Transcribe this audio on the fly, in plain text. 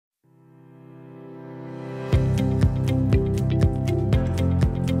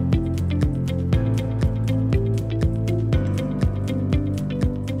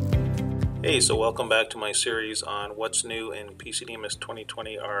Hey, so welcome back to my series on what's new in PC-DMIS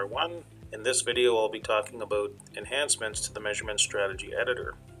 2020 R1. In this video I'll be talking about enhancements to the Measurement Strategy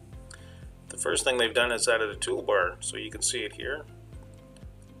Editor. The first thing they've done is added a toolbar, so you can see it here.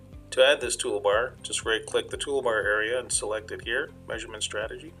 To add this toolbar, just right click the toolbar area and select it here, Measurement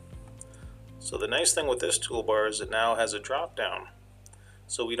Strategy. So the nice thing with this toolbar is it now has a drop down,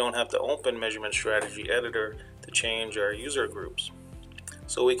 so we don't have to open Measurement Strategy Editor to change our user groups.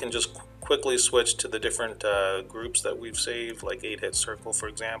 So we can just quickly switch to the different groups that we've saved, like 8-hit circle for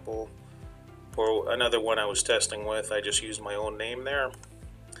example, or another one I was testing with, I just used my own name there.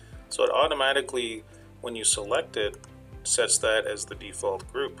 So it automatically, when you select it, sets that as the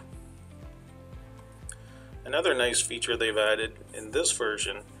default group. Another nice feature they've added in this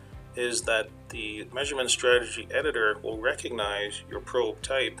version is that the Measurement Strategy Editor will recognize your probe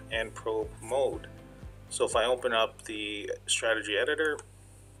type and probe mode. So if I open up the Strategy Editor,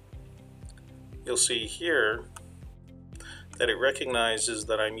 you'll see here that it recognizes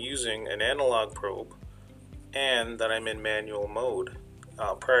that I'm using an analog probe and that I'm in manual mode.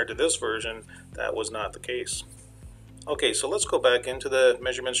 Prior to this version, that was not the case. Okay, so let's go back into the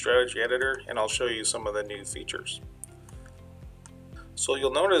Measurement Strategy Editor and I'll show you some of the new features. So you'll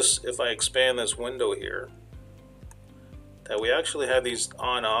notice if I expand this window here that we actually have these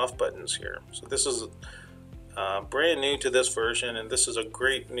on-off buttons here. So this is brand new to this version, and this is a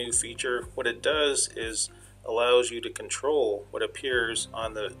great new feature. What it does is allows you to control what appears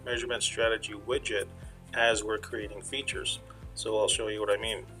on the Measurement Strategy widget as we're creating features. So I'll show you what I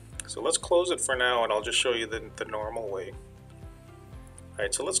mean. So let's close it for now and I'll just show you the normal way.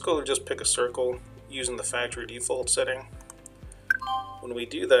 Alright, so let's go just pick a circle using the factory default setting. When we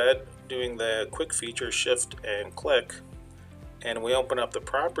do that, doing the quick feature, shift and click, and we open up the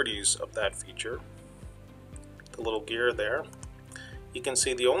properties of that feature, the little gear there, you can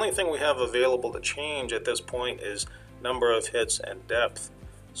see the only thing we have available to change at this point is number of hits and depth.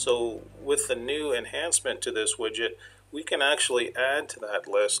 So with the new enhancement to this widget, we can actually add to that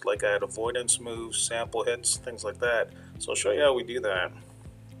list, like add avoidance moves, sample hits, things like that. So I'll show you how we do that.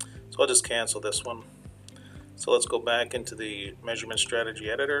 So I'll just cancel this one. So let's go back into the Measurement Strategy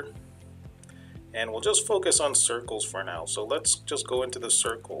Editor and we'll just focus on circles for now. So let's just go into the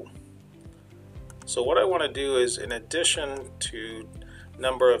circle. So what I want to do is, in addition to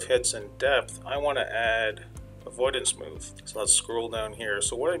number of hits and depth, I want to add avoidance move. So let's scroll down here.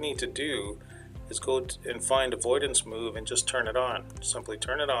 So what I need to do is go and find avoidance move and just turn it on. Simply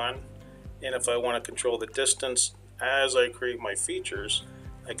turn it on, and if I want to control the distance as I create my features,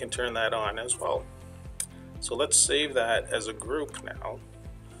 I can turn that on as well. So let's save that as a group now,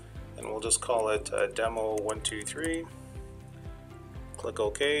 and we'll just call it demo 123. Click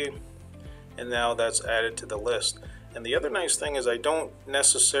OK. And now that's added to the list. And the other nice thing is I don't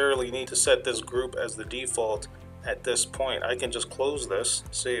necessarily need to set this group as the default at this point. I can just close this,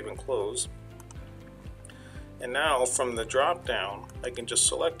 save and close. And now from the drop down, I can just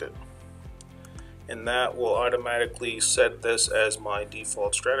select it. And that will automatically set this as my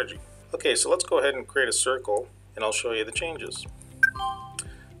default strategy. Okay, so let's go ahead and create a circle and I'll show you the changes.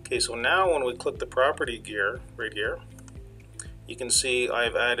 Okay, so now when we click the property gear right here, you can see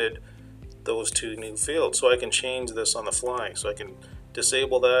I've added those two new fields, so I can change this on the fly. So I can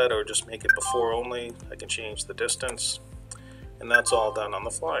disable that or just make it before only. I can change the distance, and that's all done on the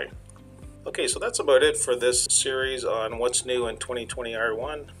fly. Okay, so that's about it for this series on what's new in 2020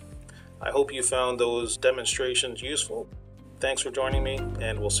 R1. I hope you found those demonstrations useful. Thanks for joining me,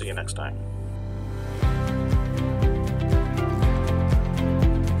 and we'll see you next time.